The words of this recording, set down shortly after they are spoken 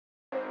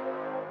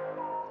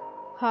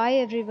Hi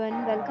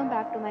everyone, welcome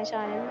back to my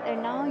channel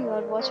and now you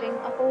are watching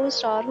a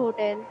 4-star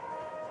hotel.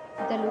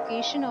 The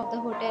location of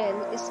the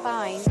hotel is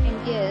fine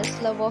and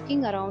guests love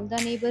walking around the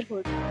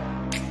neighborhood.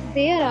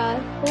 There are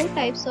 4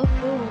 types of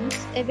rooms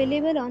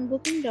available on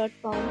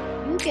booking.com.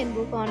 You can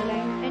book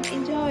online and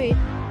enjoy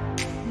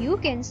it. You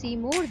can see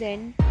more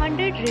than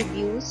 100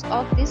 reviews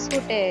of this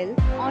hotel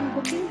on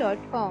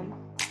booking.com.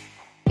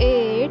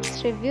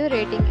 Its review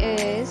rating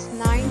is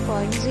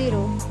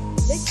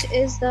 9.0, which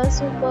is the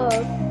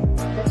superb.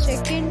 The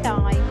check-in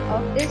time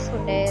of this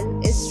hotel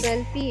is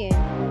 12 p.m.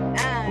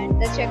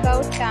 and the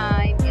checkout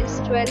time is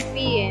 12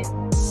 p.m.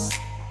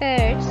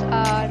 Pets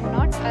are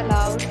not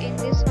allowed in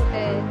this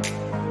hotel.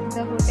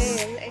 The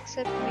hotel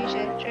accepts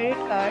major credit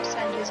cards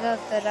and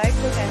reserves the right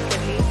to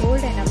temporarily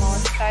hold an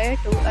amount prior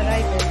to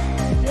arrival.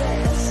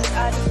 Guests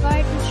are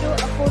required to show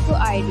a photo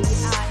ID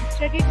and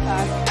credit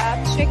card at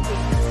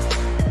check-in.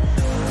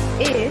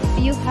 If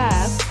you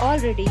have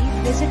already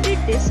visited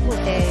this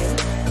hotel,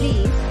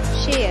 please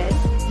share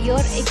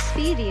your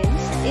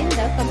experience in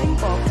the comment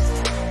box.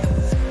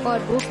 For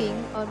booking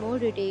or more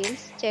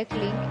details, check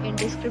link in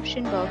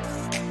description box.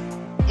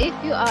 If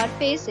you are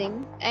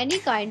facing any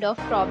kind of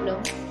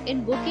problem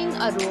in booking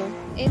a room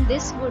in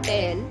this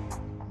hotel,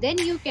 then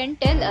you can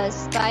tell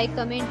us by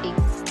commenting.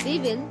 We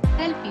will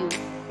help you.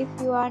 If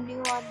you are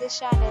new on this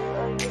channel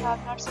or you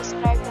have not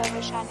subscribed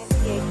our channel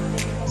yet,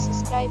 then you must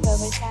subscribe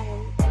our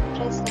channel and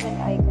press the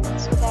bell icon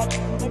so that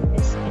you do not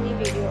miss any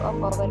video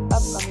of our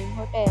upcoming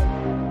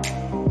hotel.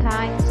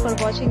 Thanks for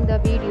watching the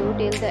video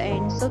till the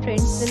end. So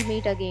friends, will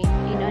meet again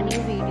in a new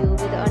video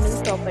with a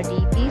new property.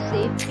 Be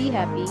safe, be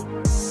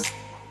happy.